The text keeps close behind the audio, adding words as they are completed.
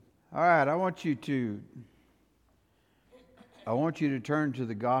All right, I want you to turn to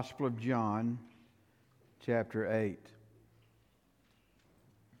the Gospel of John, chapter 8.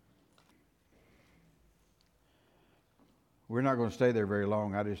 We're not going to stay there very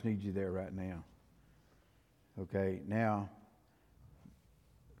long. I just need you there right now. Okay, now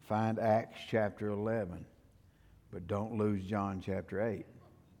find Acts chapter 11, but don't lose John chapter 8.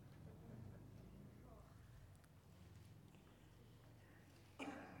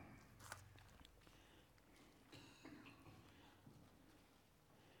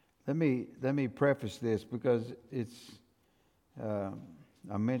 Let me preface this because it's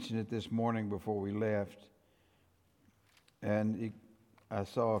I mentioned it this morning before we left, and I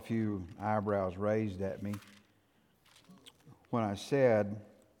saw a few eyebrows raised at me when I said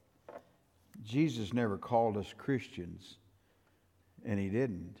Jesus never called us Christians, and He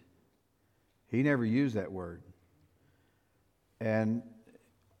didn't. He never used that word. And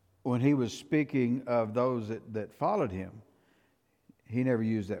when He was speaking of those that followed Him, He never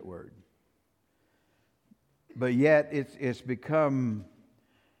used that word. But yet it's become,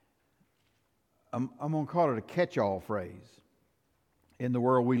 I'm going to call it a catch-all phrase in the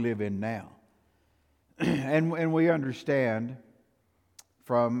world we live in now. and we understand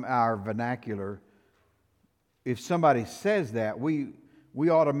from our vernacular, if somebody says that, we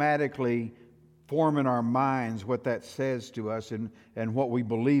automatically form in our minds what that says to us and what we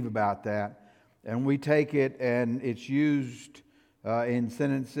believe about that. And we take it and it's used in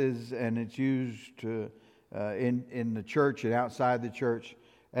sentences, and it's used in the church and outside the church,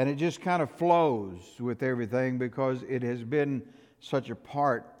 and it just kind of flows with everything because it has been such a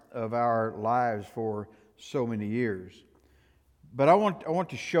part of our lives for so many years. But I want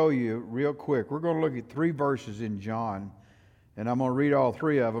to show you real quick. We're going to look at 3 verses in John, and I'm going to read all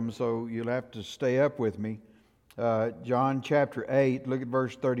 3 of them, so you'll have to stay up with me. John chapter 8, look at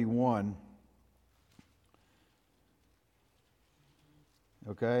verse 31.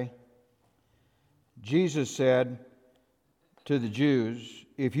 Okay? Jesus said to the Jews,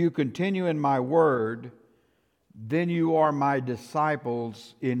 "If you continue in my word, then you are my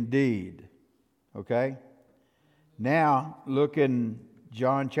disciples indeed." Okay? Now, look in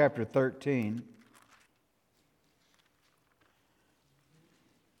John chapter 13.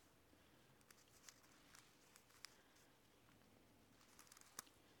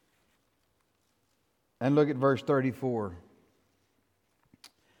 And look at verse 34.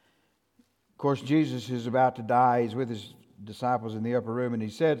 Of course, Jesus is about to die. He's with his disciples in the upper room, and he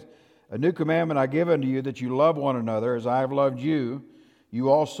said, "A new commandment I give unto you, that you love one another as I have loved you.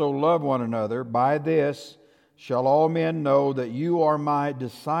 You also love one another. By this shall all men know that you are my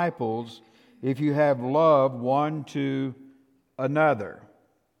disciples, if you have love one to another."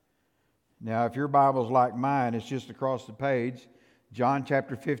 Now, if your Bible's like mine, it's just across the page. John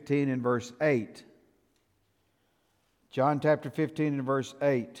chapter 15 and verse 8. John chapter 15 and verse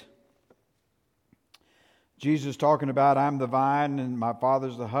 8. Jesus talking about, "I'm the vine and my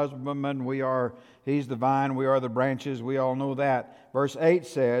Father's the husbandman. He's the vine, we are the branches." We all know that. Verse 8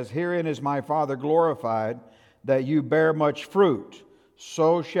 says, "Herein is my Father glorified, that you bear much fruit.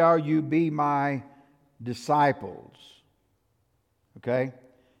 So shall you be my disciples." Okay?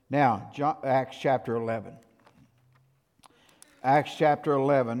 Now, Acts chapter 11. Acts chapter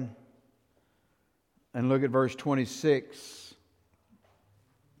 11, and look at verse 26.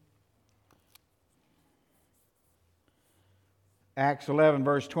 Acts 11,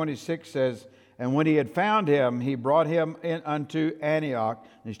 verse 26 says, "And when he had found him, he brought him in unto Antioch."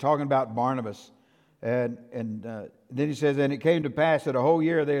 And he's talking about Barnabas. And then he says, "And it came to pass that a whole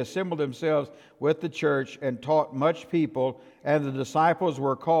year they assembled themselves with the church and taught much people. And the disciples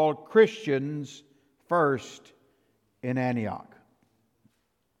were called Christians first in Antioch."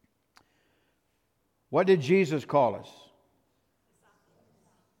 What did Jesus call us?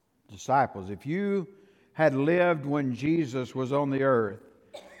 Disciples. If you had lived when Jesus was on the earth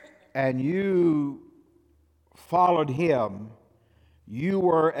and you followed Him, you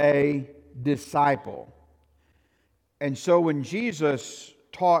were a disciple. And so when Jesus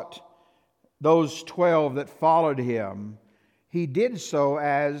taught those 12 that followed Him, He did so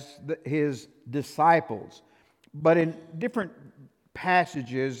as His disciples. But in different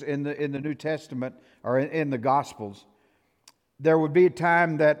passages in the New Testament or in the Gospels, there would be a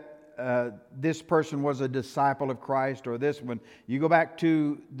time that this person was a disciple of Christ, or this one. You go back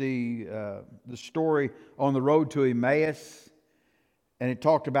to the story on the road to Emmaus, and it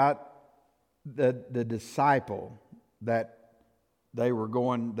talked about the disciple that they were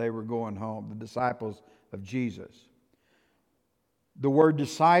going home, the disciples of Jesus. The word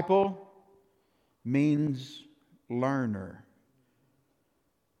disciple means learner.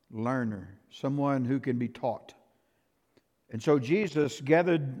 learner, someone who can be taught. And so Jesus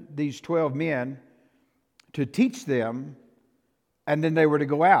gathered these 12 men to teach them, and then they were to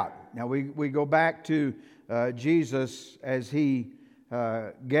go out. Now we go back to Jesus as he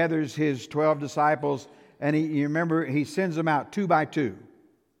gathers his 12 disciples, and you remember he sends them out 2 by 2.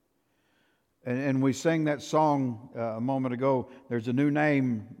 And we sang that song a moment ago. There's a new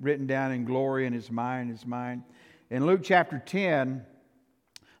name written down in glory, and it's mine, it's mine. In Luke chapter 10,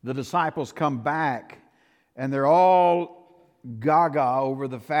 the disciples come back, and they're all gaga over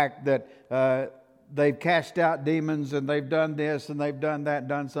the fact that they've cast out demons, and they've done this, and they've done that,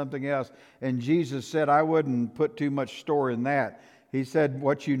 done something else. And Jesus said, I wouldn't put too much store in that. He said,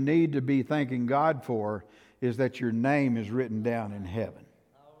 what you need to be thanking God for is that your name is written down in heaven.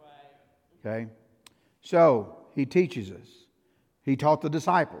 Okay? So, he teaches us. He taught the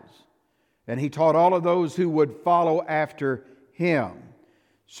disciples. And he taught all of those who would follow after him.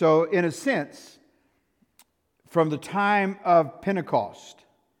 So, in a sense, from the time of Pentecost,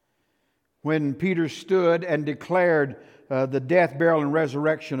 when Peter stood and declared the death, burial, and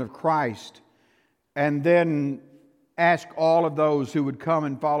resurrection of Christ, and then asked all of those who would come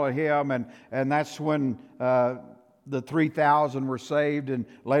and follow him, and that's when the 3,000 were saved, and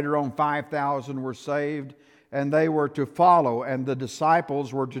later on 5,000 were saved, and they were to follow, and the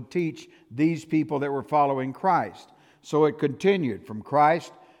disciples were to teach these people that were following Christ. So it continued from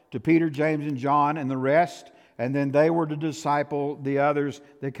Christ to Peter, James, and John, and the rest, and then they were to disciple the others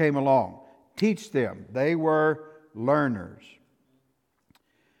that came along. Teach them. They were learners.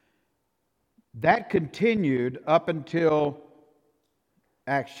 That continued up until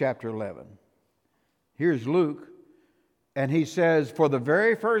Acts chapter 11. Here's Luke. And he says, for the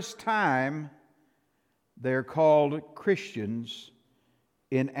very first time, they're called Christians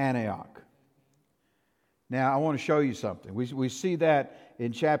in Antioch. Now, I want to show you something. We see that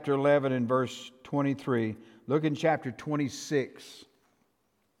in chapter 11 and verse 23. Look in chapter 26.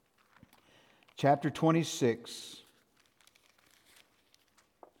 Chapter 26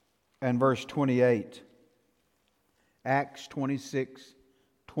 and verse 28. Acts 26,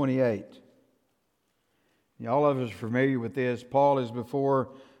 28. All of us are familiar with this. Paul is before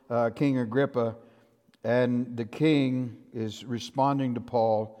King Agrippa, and the king is responding to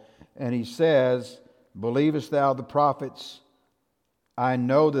Paul, and he says, believest thou the prophets? I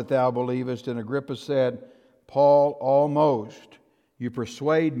know that thou believest. And Agrippa said, Paul, almost you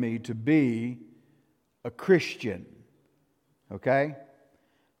persuade me to be a Christian. Okay?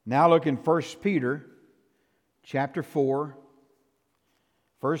 Now look in 1 Peter chapter 4.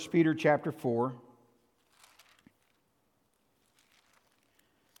 1 Peter chapter 4.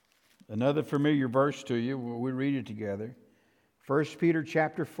 Another familiar verse to you. We read it together. 1 Peter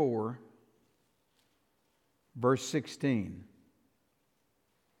chapter 4, verse 16.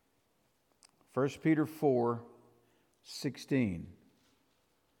 1 Peter 4, 16.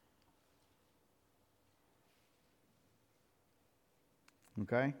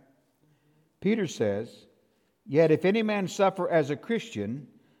 Okay? Peter says, yet if any man suffer as a Christian,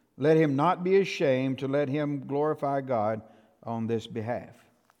 let him not be ashamed to let him glorify God on this behalf.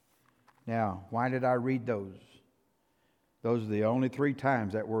 Now, why did I read those? Those are the only 3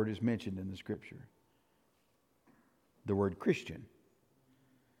 times that word is mentioned in the Scripture. The word Christian.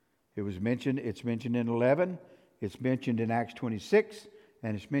 It's mentioned in 11, it's mentioned in Acts 26,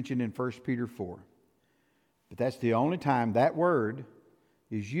 and it's mentioned in 1 Peter 4. But that's the only time that word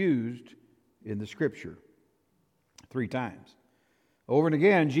is used in the Scripture. 3 times. Over and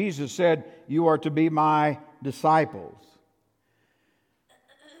again, Jesus said, you are to be my disciples.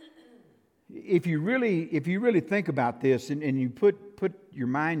 If you really think about this and you put your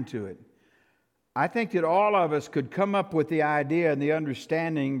mind to it, I think that all of us could come up with the idea and the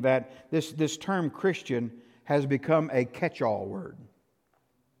understanding that this term Christian has become a catch-all word.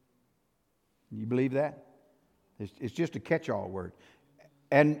 You believe that? It's just a catch-all word.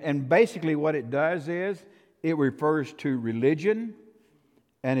 And basically what it does is it refers to religion.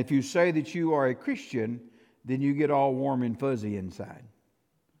 And if you say that you are a Christian, then you get all warm and fuzzy inside.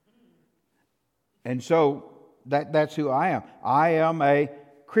 And so that's who I am. I am a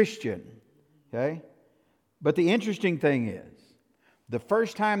Christian. Okay? But the interesting thing is, the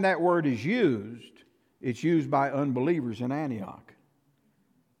first time that word is used, it's used by unbelievers in Antioch.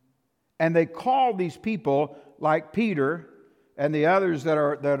 And they call these people, like Peter and the others that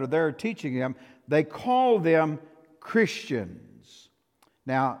are there teaching them, they call them Christians.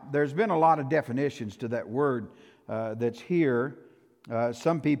 Now, there's been a lot of definitions to that word that's here.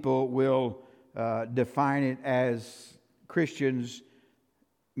 Some people will define it as Christians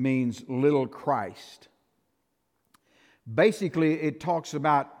means little Christ. Basically, it talks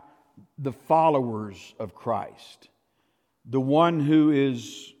about the followers of Christ, the one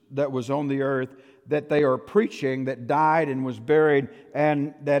that was on the earth, that they are preaching, that died and was buried,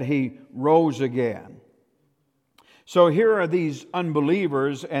 and that He rose again. So here are these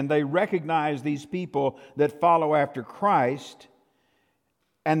unbelievers, and they recognize these people that follow after Christ,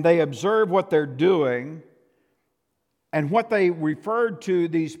 and they observe what they're doing. And what they referred to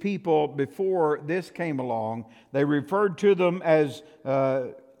these people before this came along, they referred to them as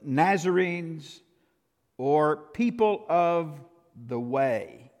Nazarenes, or people of the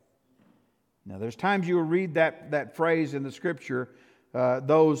way. Now, there's times you will read that phrase in the Scripture,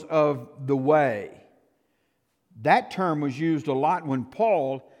 those of the way. That term was used a lot when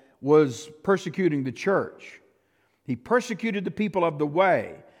Paul was persecuting the church. He persecuted the people of the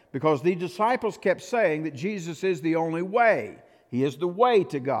way because the disciples kept saying that Jesus is the only way. He is the way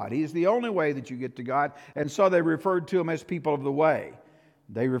to God. He is the only way that you get to God. And so they referred to them as people of the way.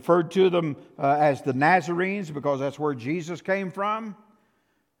 They referred to them as the Nazarenes because that's where Jesus came from.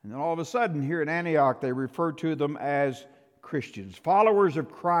 And then all of a sudden, here in Antioch, they referred to them as Christians. Followers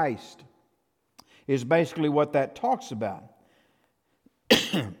of Christ is basically what that talks about.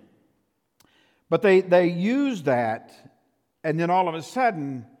 But they used that, and then all of a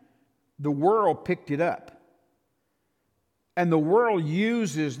sudden, the world picked it up. And the world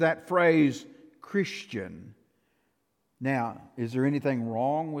uses that phrase, Christian. Now, is there anything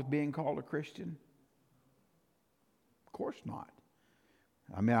wrong with being called a Christian? Of course not.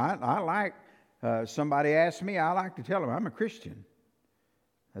 I mean, I like, somebody asks me, I like to tell them I'm a Christian.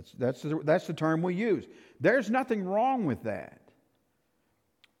 That's the term we use. There's nothing wrong with that.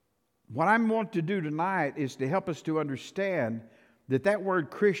 What I want to do tonight is to help us to understand that word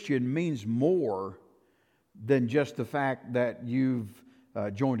Christian means more than just the fact that you've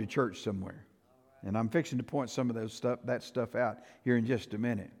joined a church somewhere. And I'm fixing to point some of that stuff out here in just a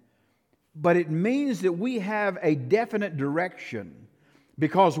minute. But it means that we have a definite direction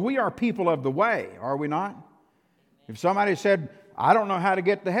because we are people of the way, are we not? If somebody said, I don't know how to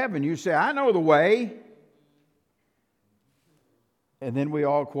get to heaven, you say, I know the way. And then we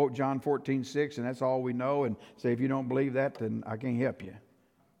all quote John 14:6, and that's all we know, and say, if you don't believe that, then I can't help you.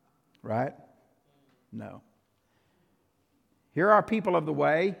 Right? No. Here are people of the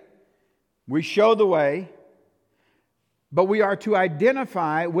way. We show the way, but we are to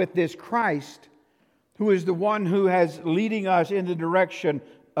identify with this Christ who is the one who has leading us in the direction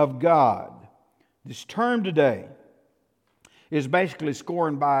of God. This term today is basically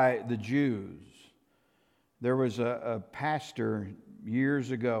scorned by the Jews. There was a pastor years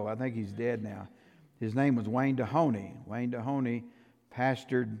ago, I think he's dead now. His name was Wayne Dehoney. Wayne Dehoney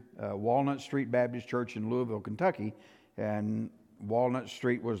pastored Walnut Street Baptist Church in Louisville, Kentucky, and Walnut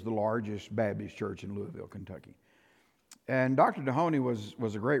Street was the largest Baptist church in Louisville, Kentucky. And Dr. Dehoney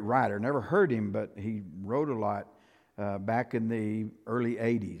was a great writer. Never heard him, but he wrote a lot back in the early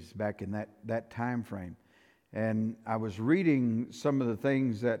 80s, back in that time frame. And I was reading some of the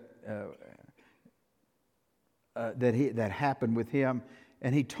things that happened with him,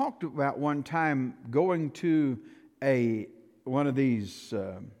 and he talked about one time going to one of these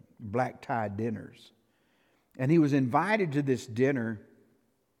black tie dinners, and he was invited to this dinner,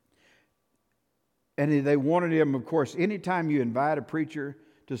 and they wanted him, of course, anytime you invite a preacher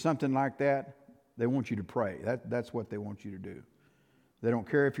to something like that, they want you to pray. That's what they want you to do. They don't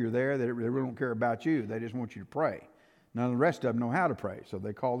care if you're there. They really don't care about you. They just want you to pray. None of the rest of them know how to pray, so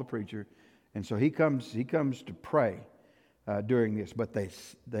they call the preacher. And so he comes to pray during this. But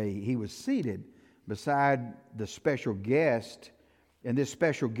he was seated beside the special guest, and this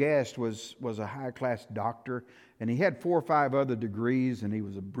special guest was a high-class doctor, and he had 4 or 5 other degrees, and he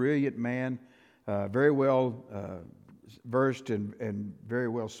was a brilliant man, very well versed and very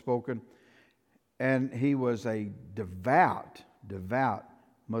well spoken. And he was a devout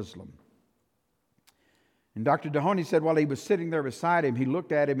Muslim. And Dr. Dehoney said while he was sitting there beside him, he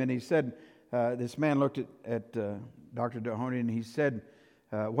looked at him and he said, this man looked at Dr. Dehoney and he said,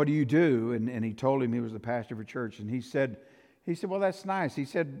 what do you do? And he told him he was the pastor of a church. And he said, well, that's nice. He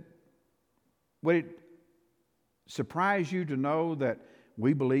said, would it surprise you to know that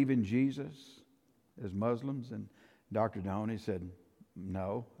we believe in Jesus as Muslims? And Dr. Dehoney said,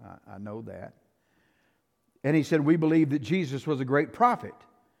 no, I know that. And he said, we believe that Jesus was a great prophet.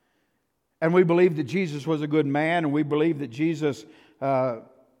 And we believe that Jesus was a good man. And we believe that Jesus did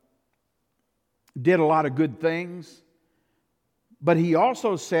a lot of good things. But he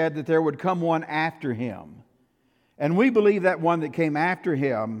also said that there would come one after him. And we believe that one that came after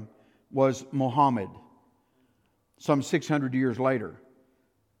him was Muhammad, some 600 years later.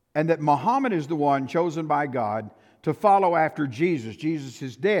 And that Muhammad is the one chosen by God to follow after Jesus. Jesus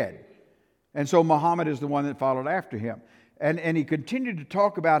is dead. And so Muhammad is the one that followed after him. And he continued to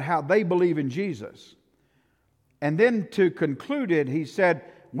talk about how they believe in Jesus. And then to conclude it, he said,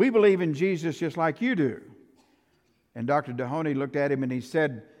 we believe in Jesus just like you do. And Dr. Dehoney looked at him and he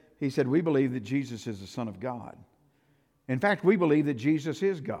said, we believe that Jesus is the Son of God. In fact, we believe that Jesus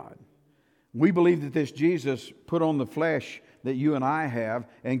is God. We believe that this Jesus put on the flesh that you and I have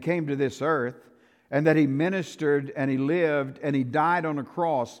and came to this earth, and that he ministered and he lived and he died on a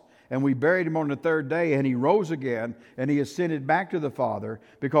cross, and we buried him on the third day, and he rose again and he ascended back to the Father,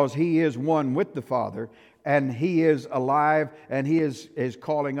 because he is one with the Father, and he is alive, and he is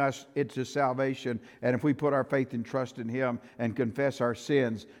calling us into salvation. And if we put our faith and trust in him and confess our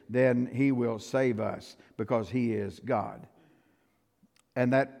sins, then he will save us, because he is God.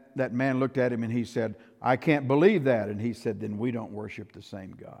 And that man looked at him and he said, I can't believe that. And he said, then we don't worship the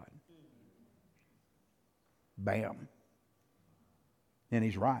same God. Bam. And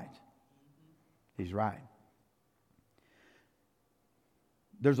he's right. He's right.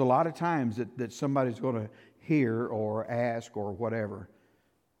 There's a lot of times that somebody's going to hear or ask or whatever,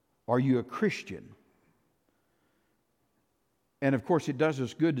 are you a Christian? And of course it does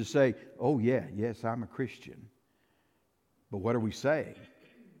us good to say, oh yeah, yes, I'm a Christian. But what are we saying?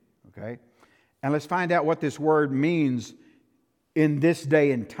 Okay? And let's find out what this word means in this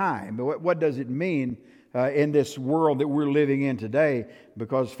day and time. What does it mean in this world that we're living in today?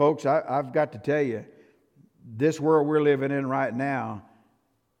 Because folks, I've got to tell you, this world we're living in right now,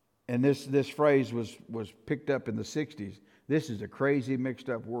 and this phrase was picked up in the 60s, this is a crazy mixed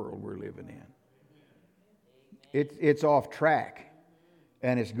up world we're living in. It's off track,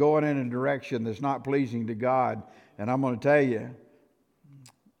 and it's going in a direction that's not pleasing to God. And I'm going to tell you,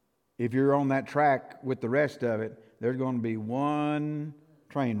 if you're on that track with the rest of it, there's going to be one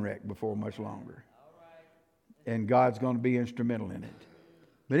train wreck before much longer. And God's going to be instrumental in it.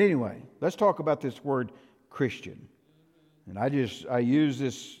 But anyway, let's talk about this word Christian. And I use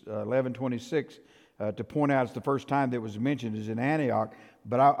this 1126 to point out it's the first time that it was mentioned is in Antioch.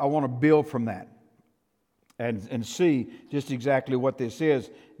 But I want to build from that and see just exactly what this is.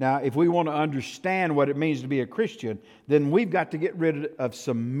 Now, if we want to understand what it means to be a Christian, then we've got to get rid of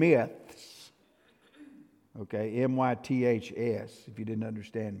some myths. Okay, M-Y-T-H-S, if you didn't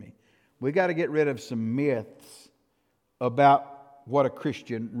understand me. We've got to get rid of some myths about what a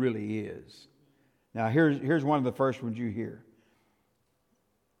Christian really is. Now, here's one of the first ones you hear.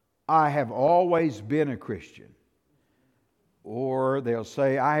 I have always been a Christian. Or they'll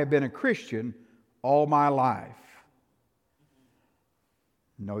say, I have been a Christian all my life.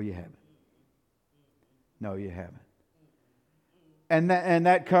 No, you haven't. No, you haven't. And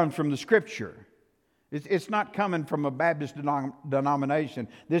that comes from the Scripture. It's not coming from a Baptist denomination.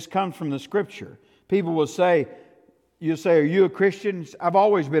 This comes from the Scripture. People will say, you'll say, are you a Christian? I've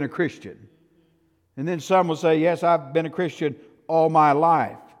always been a Christian. And then some will say, yes, I've been a Christian all my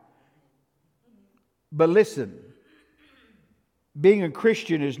life. But listen, being a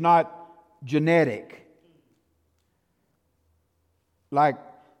Christian is not genetic. Like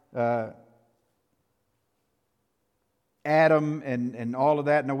Adam and all of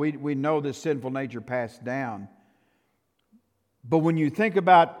that. Now, we know this sinful nature passed down. But when you think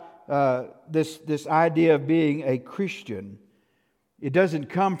about this idea of being a Christian, it doesn't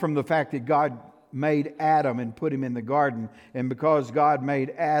come from the fact that God made Adam and put him in the garden. And because God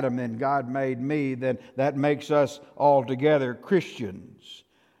made Adam and God made me, then that makes us all together Christians.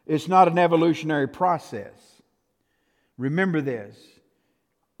 It's not an evolutionary process. Remember this.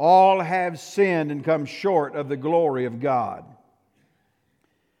 All have sinned and come short of the glory of God.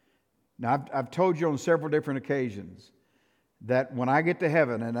 Now, I've told you on several different occasions that when I get to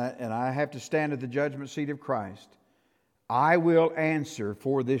heaven and I have to stand at the judgment seat of Christ, I will answer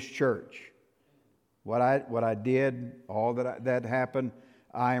for this church. What I did, all that happened,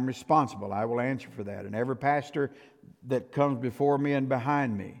 I am responsible. I will answer for that. And every pastor that comes before me and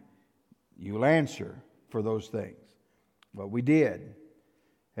behind me, you will answer for those things. What we did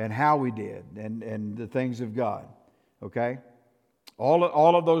and how we did and the things of God. Okay?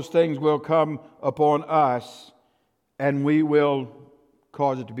 All of those things will come upon us and we will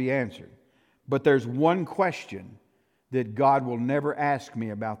cause it to be answered. But there's one question that God will never ask me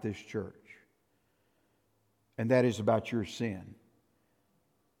about this church. And that is about your sin.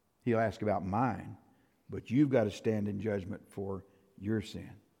 He'll ask about mine, but you've got to stand in judgment for your sin.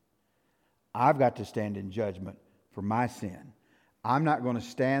 I've got to stand in judgment for my sin. I'm not going to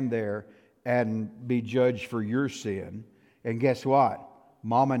stand there and be judged for your sin. And guess what?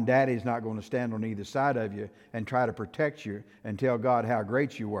 Mom and Daddy's not going to stand on either side of you and try to protect you and tell God how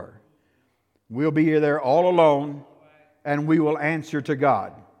great you were. We'll be there all alone, and we will answer to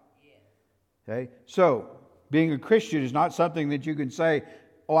God. Okay? So, being a Christian is not something that you can say,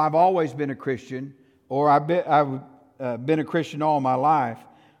 oh, I've always been a Christian, or I've been a Christian all my life.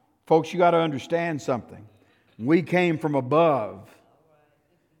 Folks, you got to understand something. We came from above.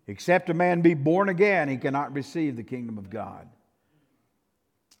 Except a man be born again, he cannot receive the kingdom of God.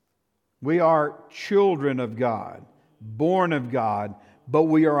 We are children of God, born of God, but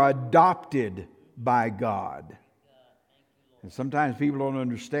we are adopted by God. And sometimes people don't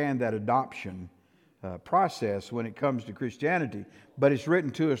understand that adoption process when it comes to Christianity, but it's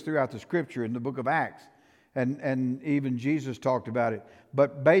written to us throughout the Scripture in the book of Acts, and even Jesus talked about it.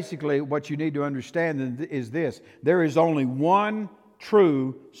 But basically what you need to understand is this: there is only one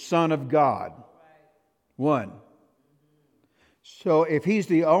true Son of God. One. So if He's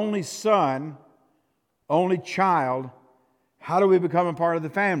the only Son, only child, how do we become a part of the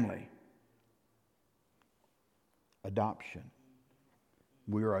family? Adoption.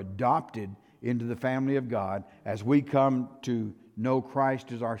 We are adopted into the family of God. As we come to know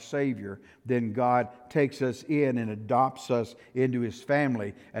Christ as our Savior, then God takes us in and adopts us into His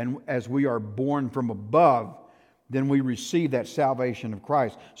family. And as we are born from above, then we receive that salvation of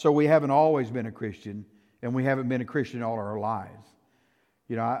Christ. So we haven't always been a Christian, and we haven't been a Christian all our lives.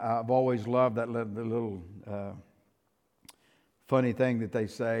 You know, I've always loved that little funny thing that they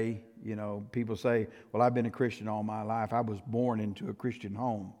say. You know, people say, well, I've been a Christian all my life. I was born into a Christian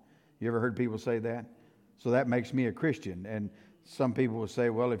home. You ever heard people say that? So that makes me a Christian. And some people will say,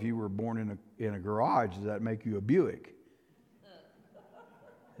 well, if you were born in a garage, does that make you a Buick?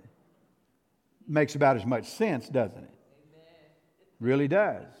 Makes about as much sense, doesn't it? Really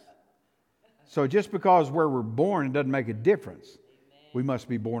does. So just because where we're born, it doesn't make a difference. We must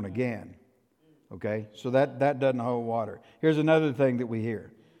be born again. Okay? So that doesn't hold water. Here's another thing that we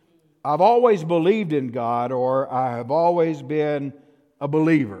hear. I've always believed in God, or I have always been a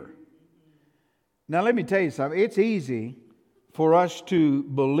believer. Now let me tell you something. It's easy for us to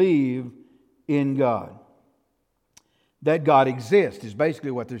believe in God. That God exists is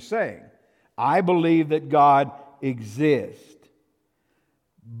basically what they're saying. I believe that God exists.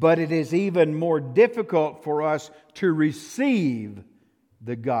 But it is even more difficult for us to receive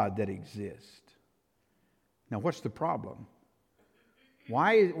the God that exists. Now, what's the problem?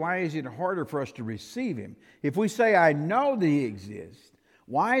 Why is it harder for us to receive Him? If we say, I know that He exists,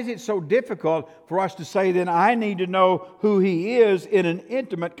 why is it so difficult for us to say, then I need to know who He is in an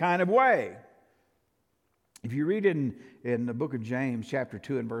intimate kind of way? If you read in the book of James, chapter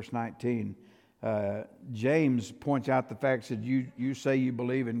 2 and verse 19, James points out the fact that you say you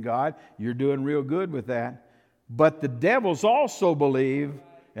believe in God. You're doing real good with that. But the devils also believe,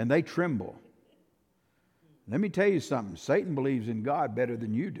 and they tremble. Let me tell you something. Satan believes in God better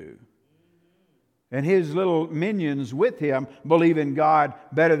than you do. And his little minions with him believe in God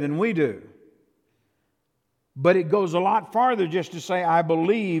better than we do. But it goes a lot farther just to say, I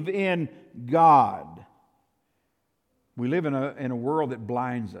believe in God. We live in a world that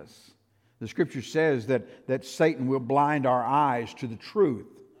blinds us. The Scripture says that Satan will blind our eyes to the truth.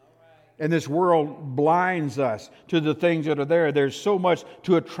 And this world blinds us to the things that are there. There's so much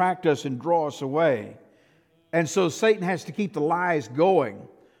to attract us and draw us away. And so Satan has to keep the lies going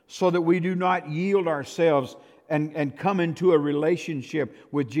so that we do not yield ourselves and come into a relationship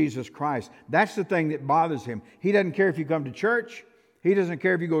with Jesus Christ. That's the thing that bothers him. He doesn't care if you come to church. He doesn't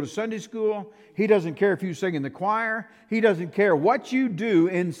care if you go to Sunday school. He doesn't care if you sing in the choir. He doesn't care what you do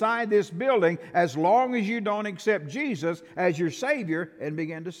inside this building as long as you don't accept Jesus as your Savior and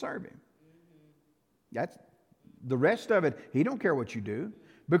begin to serve Him. That's the rest of it. He don't care what you do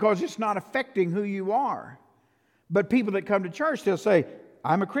because it's not affecting who you are. But people that come to church, they'll say,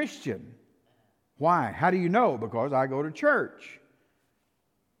 I'm a Christian. Why? How do you know? Because I go to church.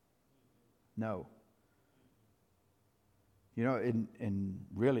 No. You know, and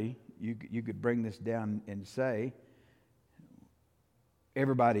really, you could bring this down and say,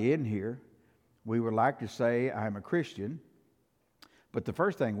 everybody in here, we would like to say, I'm a Christian. But the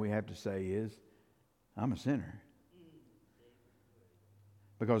first thing we have to say is, I'm a sinner.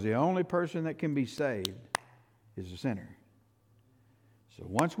 Because the only person that can be saved is a sinner. So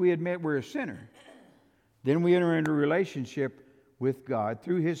once we admit we're a sinner, then we enter into a relationship with God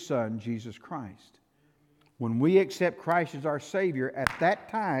through His Son, Jesus Christ. When we accept Christ as our Savior, at that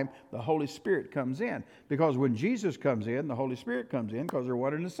time, the Holy Spirit comes in. Because when Jesus comes in, the Holy Spirit comes in because they're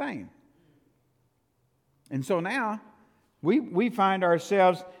one and the same. And so now, we find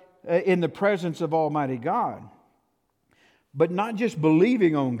ourselves in the presence of Almighty God. But not just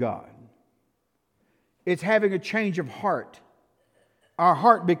believing on God. It's having a change of heart. Our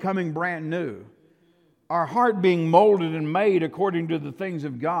heart becoming brand new. our heart being molded and made according to the things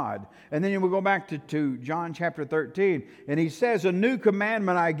of God. And then we go back to John chapter 13, and he says, a new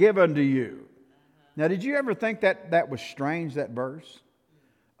commandment I give unto you. Now, did you ever think that was strange, that verse?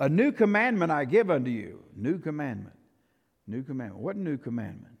 A new commandment I give unto you. New commandment. New commandment. What new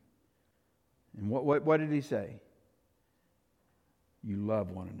commandment? And what did he say? You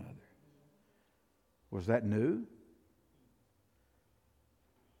love one another. Was that new?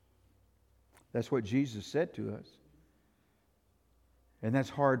 That's what Jesus said to us. And that's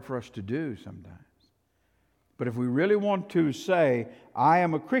hard for us to do sometimes. But if we really want to say, I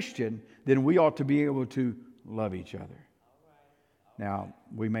am a Christian, then we ought to be able to love each other. Now,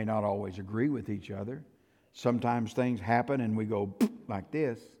 we may not always agree with each other. Sometimes things happen and we go like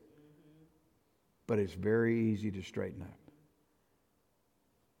this. But it's very easy to straighten up.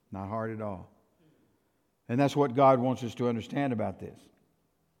 Not hard at all. And that's what God wants us to understand about this.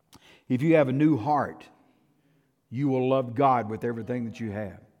 If you have a new heart, you will love God with everything that you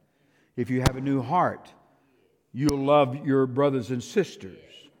have. If you have a new heart, you'll love your brothers and sisters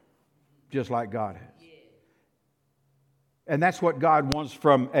just like God has. And that's what God wants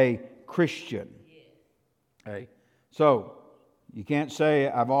from a Christian. Okay? So, you can't say,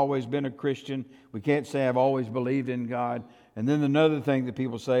 I've always been a Christian. We can't say, I've always believed in God. And then another thing that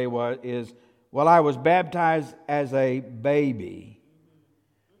people say is, well, I was baptized as a baby.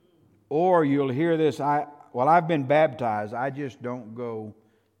 Or you'll hear this, I've been baptized, I just don't go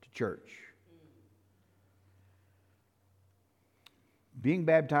to church. Being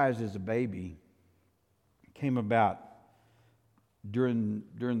baptized as a baby came about during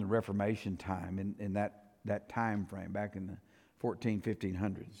the Reformation time, in that time frame, back in the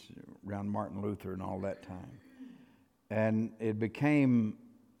 1500s, around Martin Luther and all that time. And it became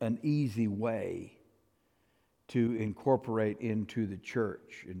an easy way to incorporate into the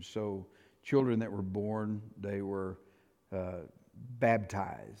church. And so children that were born, they were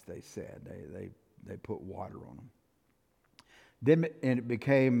baptized, they said. They put water on them. Then, and it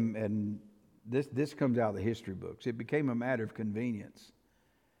became, and this comes out of the history books, it became a matter of convenience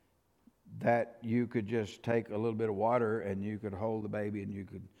that you could just take a little bit of water and you could hold the baby and you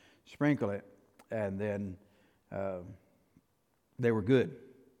could sprinkle it, and then they were good.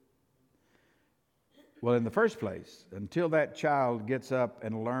 Well, in the first place, until that child gets up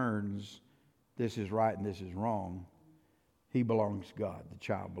and learns this is right and this is wrong, he belongs to God. The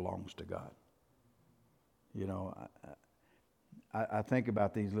child belongs to God. You know, I think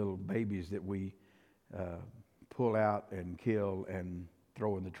about these little babies that we pull out and kill and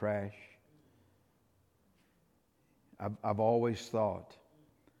throw in the trash. I've always thought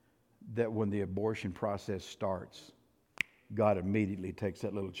that when the abortion process starts, God immediately takes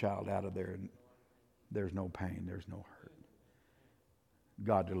that little child out of there and there's no pain, there's no hurt.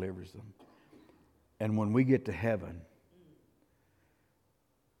 God delivers them. And when we get to heaven,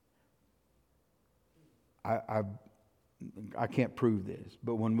 I can't prove this,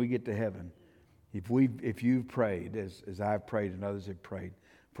 but when we get to heaven, if you've prayed, as I've prayed and others have prayed,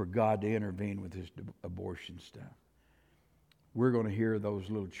 for God to intervene with this abortion stuff, we're going to hear those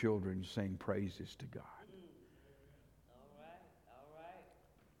little children sing praises to God. All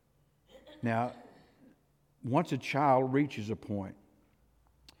right. Now, once a child reaches a point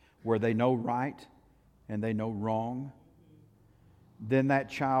where they know right and they know wrong, then that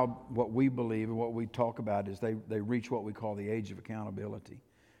child, what we believe and what we talk about is they reach what we call the age of accountability.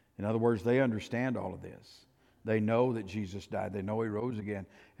 In other words, they understand all of this. They know that Jesus died. They know he rose again.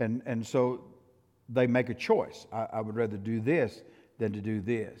 And so they make a choice. I would rather do this than to do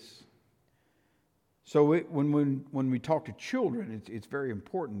this. So when we talk to children, it's very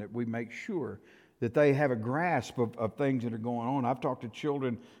important that we make sure that they have a grasp of things that are going on. I've talked to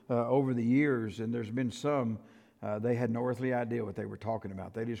children over the years, and there's been some, they had no earthly idea what they were talking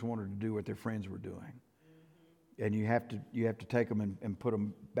about. They just wanted to do what their friends were doing. Mm-hmm. And you have to take them and put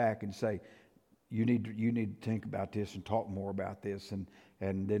them back and say, you need to think about this and talk more about this, and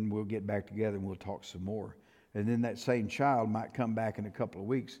then we'll get back together and we'll talk some more. And then that same child might come back in a couple of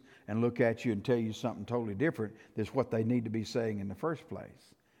weeks and look at you and tell you something totally different that's what they need to be saying in the first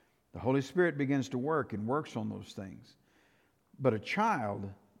place. The Holy Spirit begins to work and works on those things. But a child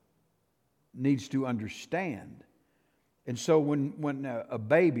needs to understand. And so when a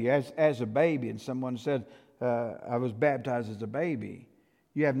baby, as a baby, and someone said, I was baptized as a baby,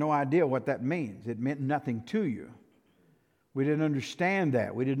 you have no idea what that means. It meant nothing to you. We didn't understand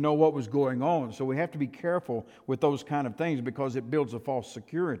that. We didn't know what was going on. So we have to be careful with those kind of things because it builds a false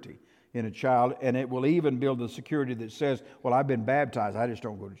security in a child, and it will even build the security that says, well, I've been baptized, I just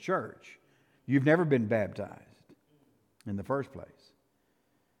don't go to church. You've never been baptized in the first place.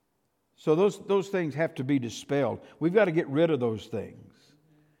 So those things have to be dispelled. We've got to get rid of those things.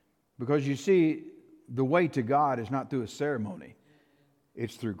 Because you see, the way to God is not through a ceremony.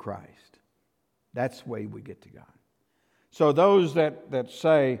 It's through Christ. That's the way we get to God. So those that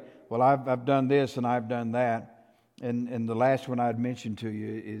say, well, I've done this and I've done that. And the last one I'd mentioned to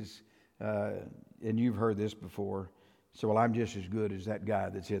you is, and you've heard this before, so, well, I'm just as good as that guy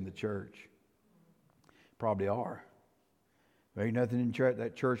that's in the church. Probably are. There ain't nothing in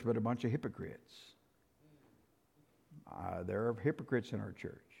that church but a bunch of hypocrites. There are hypocrites in our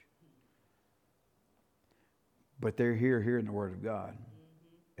church. But they're hearing the Word of God.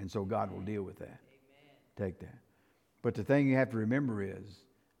 And so God will deal with that. Take that. But the thing you have to remember is,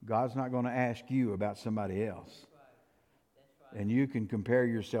 God's not going to ask you about somebody else. And you can compare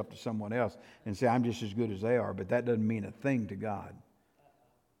yourself to someone else and say, I'm just as good as they are. But that doesn't mean a thing to God.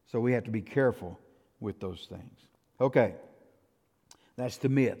 So we have to be careful with those things. Okay. That's the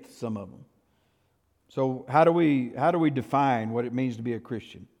myth, some of them. So how do we define what it means to be a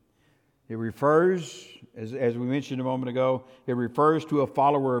Christian? It refers, as we mentioned a moment ago, it refers to a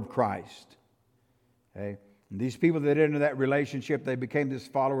follower of Christ. Okay? And these people that entered that relationship, they became this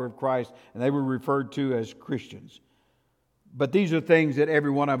follower of Christ, and they were referred to as Christians. But these are things that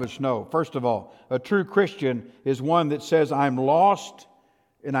every one of us know. First of all, a true Christian is one that says, I'm lost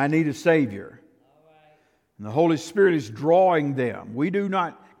and I need a Savior. And the Holy Spirit is drawing them. We do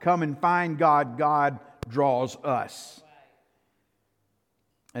not come and find God. God draws us.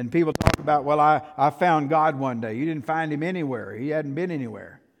 And people talk about, well, I found God one day. You didn't find Him anywhere. He hadn't been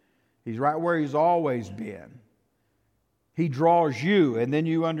anywhere. He's right where He's always been. He draws you, and then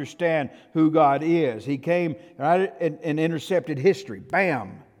you understand who God is. He came and intercepted history.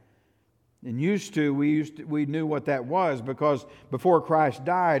 Bam! And we knew what that was, because before Christ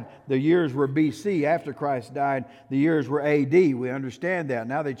died, the years were BC. After Christ died, the years were AD. We understand that.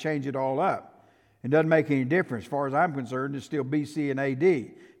 Now they change it all up. It doesn't make any difference. As far as I'm concerned, it's still BC and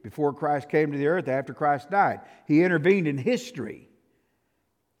AD. Before Christ came to the earth, after Christ died. He intervened in history.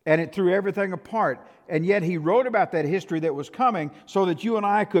 And it threw everything apart. And yet He wrote about that history that was coming so that you and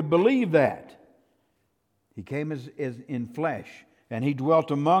I could believe that. He came as in flesh, and He dwelt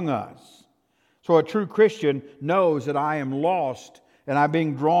among us. So a true Christian knows that I am lost and I'm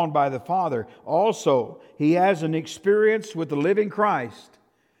being drawn by the Father. Also, he has an experience with the living Christ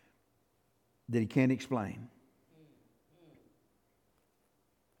that he can't explain.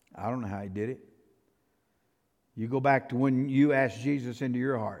 I don't know how he did it. You go back to when you asked Jesus into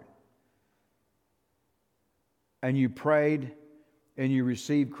your heart and you prayed and you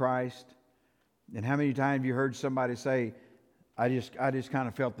received Christ. And how many times have you heard somebody say, I just kind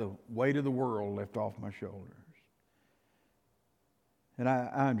of felt the weight of the world lift off my shoulders. And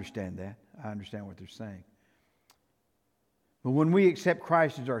I understand that. I understand what they're saying. But when we accept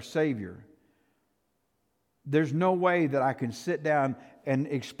Christ as our Savior, there's no way that I can sit down and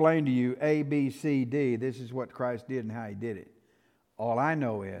explain to you A, B, C, D. This is what Christ did and how He did it. All I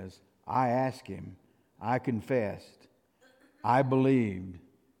know is I asked Him, I confessed, I believed,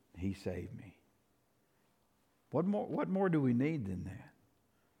 He saved me. What more do we need than that?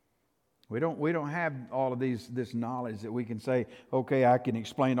 We don't have all of this knowledge that we can say, okay, I can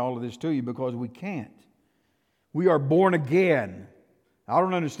explain all of this to you, because we can't. We are born again. I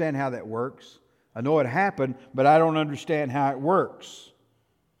don't understand how that works. I know it happened, but I don't understand how it works.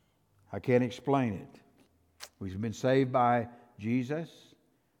 I can't explain it. We've been saved by Jesus,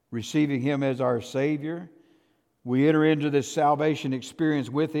 receiving Him as our Savior. We enter into this salvation experience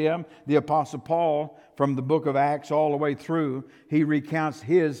with Him. The Apostle Paul, from the book of Acts all the way through, he recounts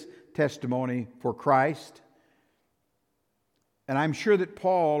his testimony for Christ. And I'm sure that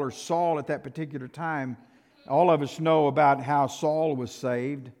Paul or Saul at that particular time, all of us know about how Saul was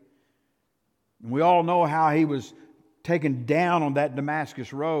saved. And we all know how he was taken down on that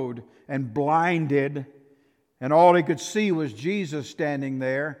Damascus road and blinded. And all he could see was Jesus standing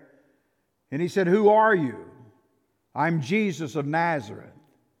there. And he said, "Who are you?" "I'm Jesus of Nazareth,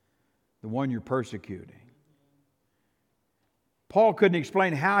 the one you're persecuting." Paul couldn't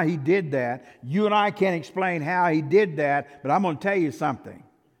explain how he did that. You and I can't explain how he did that, but I'm going to tell you something.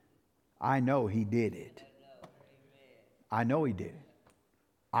 I know he did it. I know he did it.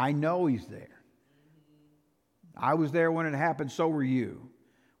 I know he's there. I was there when it happened, so were you.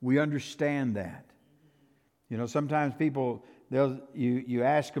 We understand that. You know, sometimes people, you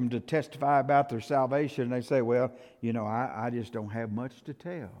ask them to testify about their salvation, and they say, well, you know, I just don't have much to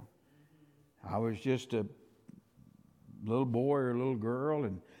tell. I was just a little boy or a little girl,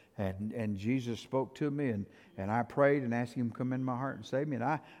 and Jesus spoke to me, and I prayed and asked Him to come in my heart and save me,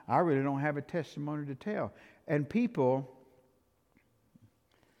 and I really don't have a testimony to tell. And people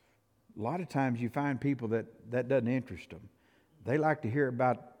a lot of times you find people that doesn't interest them. They like to hear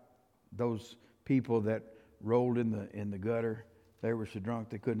about those people that rolled in the gutter. They were so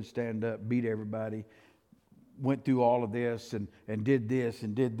drunk they couldn't stand up, beat everybody, went through all of this and did this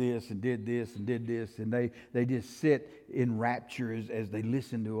and did this and did this and did this. And they just sit in rapture as they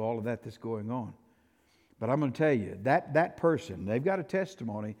listen to all of that's going on. But I'm going to tell you, that person, they've got a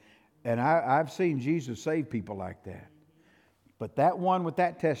testimony, and I've seen Jesus save people like that. But that one with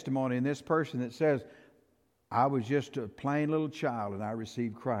that testimony and this person that says, I was just a plain little child and I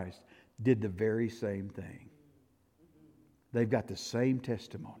received Christ, did the very same thing. They've got the same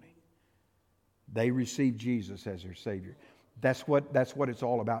testimony. They received Jesus as their Savior. That's what it's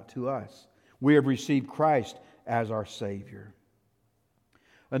all about to us. We have received Christ as our Savior.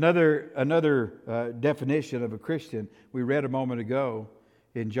 Another definition of a Christian we read a moment ago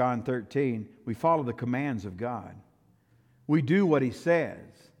in John 13. We follow the commands of God. We do what He says.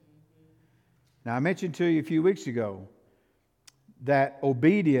 Now, I mentioned to you a few weeks ago that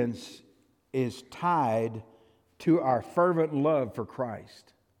obedience is tied to our fervent love for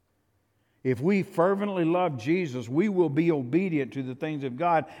Christ. If we fervently love Jesus, we will be obedient to the things of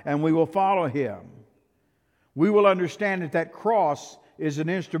God and we will follow Him. We will understand that cross is an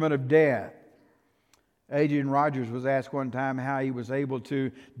instrument of death. Adrian Rogers was asked one time how he was able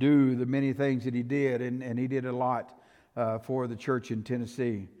to do the many things that he did, and he did a lot for the church in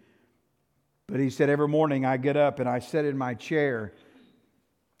Tennessee. But he said, every morning I get up and I sit in my chair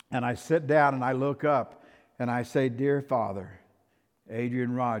and I sit down and I look up and I say, Dear Father,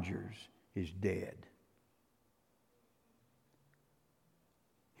 Adrian Rogers is dead.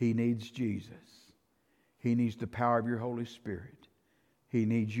 He needs Jesus. He needs the power of your Holy Spirit. He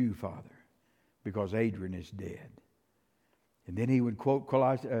needs you, Father, because Adrian is dead. And then he would quote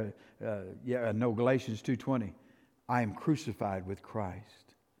Galatians 2:20. I am crucified with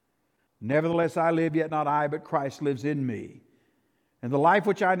Christ. Nevertheless, I live, yet not I, but Christ lives in me. And the life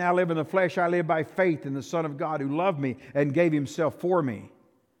which I now live in the flesh, I live by faith in the Son of God who loved me and gave Himself for me.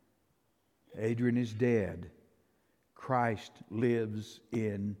 Adrian is dead. Christ lives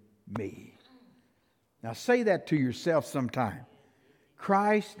in me. Now say that to yourself sometime.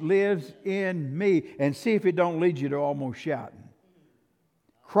 Christ lives in me. And see if it don't lead you to almost shouting.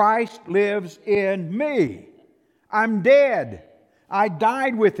 Christ lives in me. I'm dead. I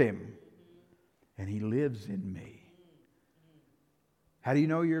died with Him. And He lives in me. How do you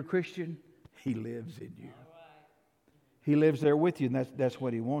know you're a Christian? He lives in you. He lives there with you, and that's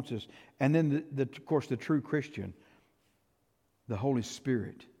what He wants us. And then, of course, the true Christian, the Holy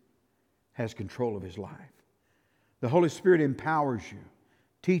Spirit, has control of his life. The Holy Spirit empowers you,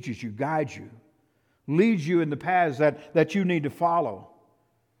 teaches you, guides you, leads you in the paths that you need to follow.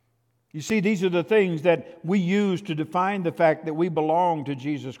 You see, these are the things that we use to define the fact that we belong to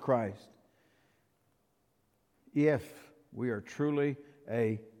Jesus Christ. If we are truly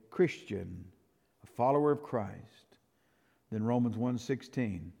a Christian, a follower of Christ, then Romans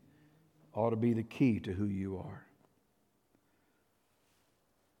 1:16 ought to be the key to who you are.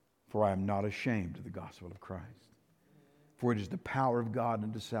 For I am not ashamed of the gospel of Christ. For it is the power of God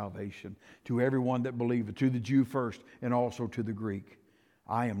unto salvation to everyone that believeth, to the Jew first and also to the Greek.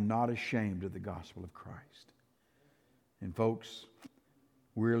 I am not ashamed of the gospel of Christ. And folks,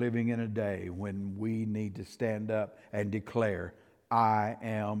 we're living in a day when we need to stand up and declare, I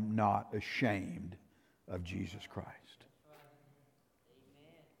am not ashamed of Jesus Christ.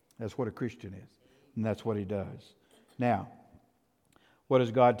 That's what a Christian is. And that's what he does. Now, what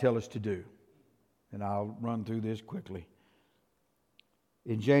does God tell us to do? And I'll run through this quickly.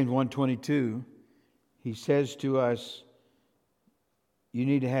 In James 1:22, he says to us, you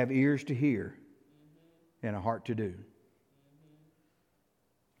need to have ears to hear and a heart to do.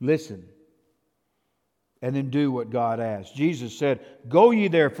 Listen and then do what God asks. Jesus said, go ye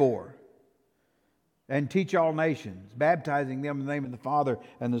therefore and teach all nations, baptizing them in the name of the Father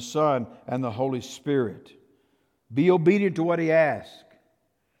and the Son and the Holy Spirit. Be obedient to what He asks.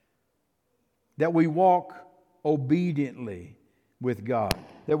 That we walk obediently with God.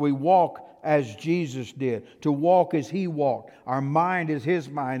 That we walk as Jesus did. To walk as He walked. Our mind is His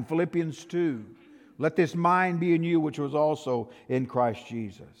mind. Philippians 2. Let this mind be in you which was also in Christ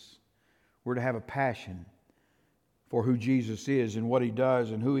Jesus. We're to have a passion for who Jesus is and what He does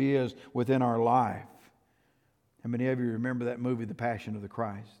and who He is within our life. How many of you remember that movie, The Passion of the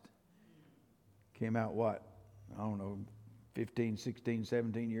Christ? Came out what? I don't know, 15, 16,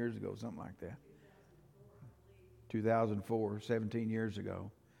 17 years ago, something like that. 2004, 17 years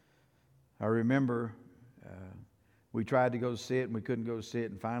ago. I remember we tried to go see it and we couldn't go see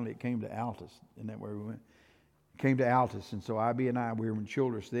it, and finally it came to Altus, and that's where we went. Came to Altus, and so Ivy and I, we were in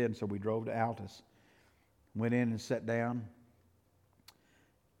Childress then, so we drove to Altus. Went in and sat down.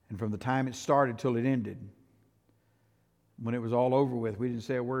 And from the time it started till it ended, when it was all over with, we didn't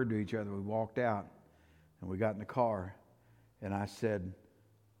say a word to each other. We walked out, and we got in the car, and I said,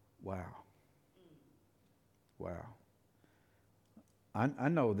 wow. Wow. I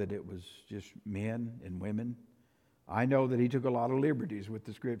know that it was just men and women. I know that he took a lot of liberties with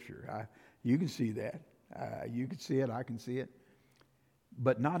the Scripture. You can see that. You can see it. I can see it.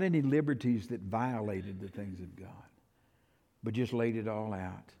 But not any liberties that violated the things of God, but just laid it all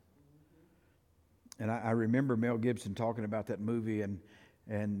out. And I remember Mel Gibson talking about that movie,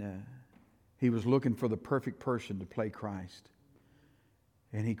 and he was looking for the perfect person to play Christ.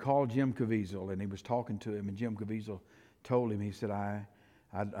 And he called Jim Caviezel, and he was talking to him, and Jim Caviezel told him, he said,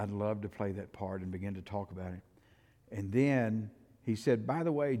 I'd love to play that part, and began to talk about it. And then he said, by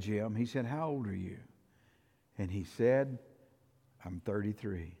the way, Jim, he said, how old are you? And he said, I'm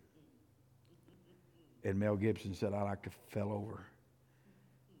 33. And Mel Gibson said, I like to fell over.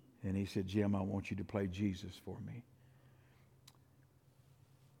 And he said, Jim, I want you to play Jesus for me.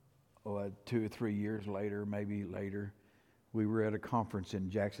 2 or 3 years later, maybe later, we were at a conference in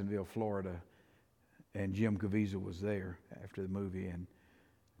Jacksonville, Florida, and Jim Caviezel was there after the movie and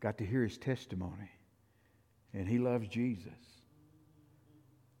got to hear his testimony. And he loves Jesus.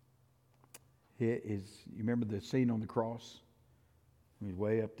 You remember the scene on the cross? He was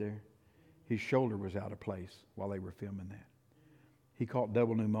way up there. His shoulder was out of place while they were filming that. He caught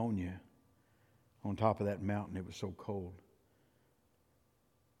double pneumonia on top of that mountain. It was so cold.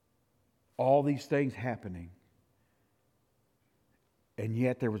 All these things happening. And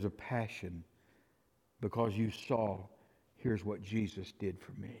yet there was a passion because you saw, here's what Jesus did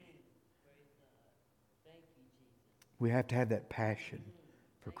for me. We have to have that passion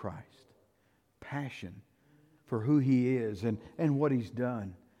for Christ. Passion for who he is and what he's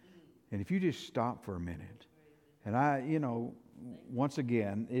done. And if you just stop for a minute, and once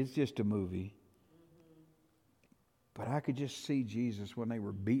again, it's just a movie, but I could just see Jesus when they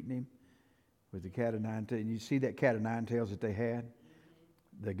were beating him with the cat of nine tails. You see that cat of nine tails that they had?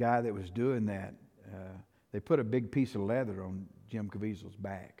 The guy that was doing that, they put a big piece of leather on Jim Caviezel's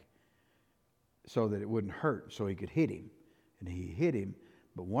back so that it wouldn't hurt, so he could hit him. And he hit him,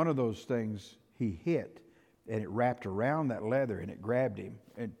 but one of those things he hit, and it wrapped around that leather, and it grabbed him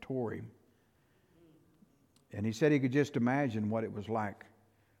and tore him. And he said he could just imagine what it was like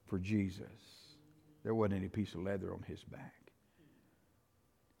for Jesus. There wasn't any piece of leather on his back.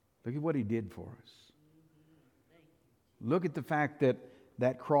 Look at what he did for us. Look at the fact that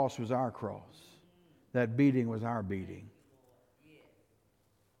that cross was our cross. That beating was our beating.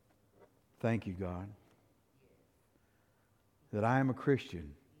 Thank you, God, that I am a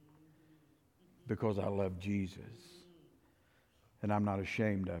Christian because I love Jesus and I'm not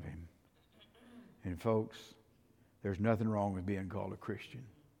ashamed of him. And folks, there's nothing wrong with being called a Christian.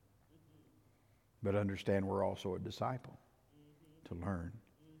 But understand we're also a disciple to learn.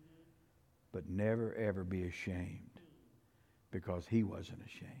 But never, ever be ashamed because he wasn't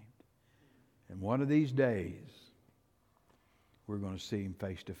ashamed. And one of these days, we're going to see him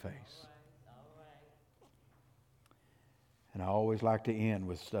face to face. And I always like to end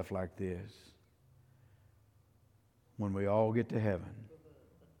with stuff like this. When we all get to heaven,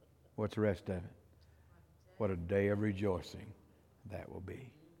 what's the rest of it? What a day of rejoicing that will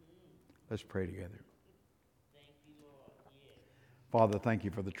be. Let's pray together. Father, thank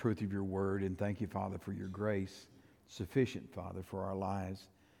you for the truth of your word, and thank you, Father, for your grace, sufficient, Father, for our lives.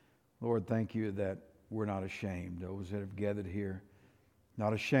 Lord, thank you that we're not ashamed. Those that have gathered here,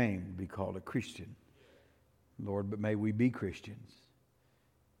 not ashamed to be called a Christian. Lord, but may we be Christians.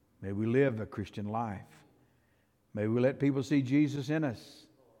 May we live a Christian life. May we let people see Jesus in us.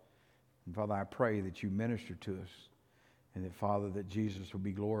 And Father, I pray that you minister to us, and that, Father, that Jesus will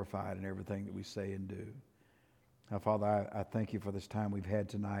be glorified in everything that we say and do. Now, Father, I thank you for this time we've had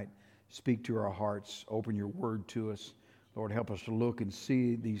tonight. Speak to our hearts. Open your word to us. Lord, help us to look and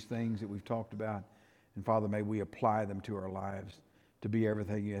see these things that we've talked about. And Father, may we apply them to our lives to be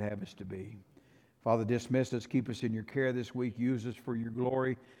everything you'd have us to be. Father, dismiss us. Keep us in your care this week. Use us for your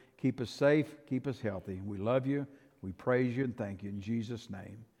glory. Keep us safe. Keep us healthy. We love you. We praise you and thank you. In Jesus'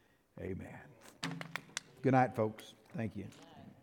 name, amen. Good night, folks. Thank you.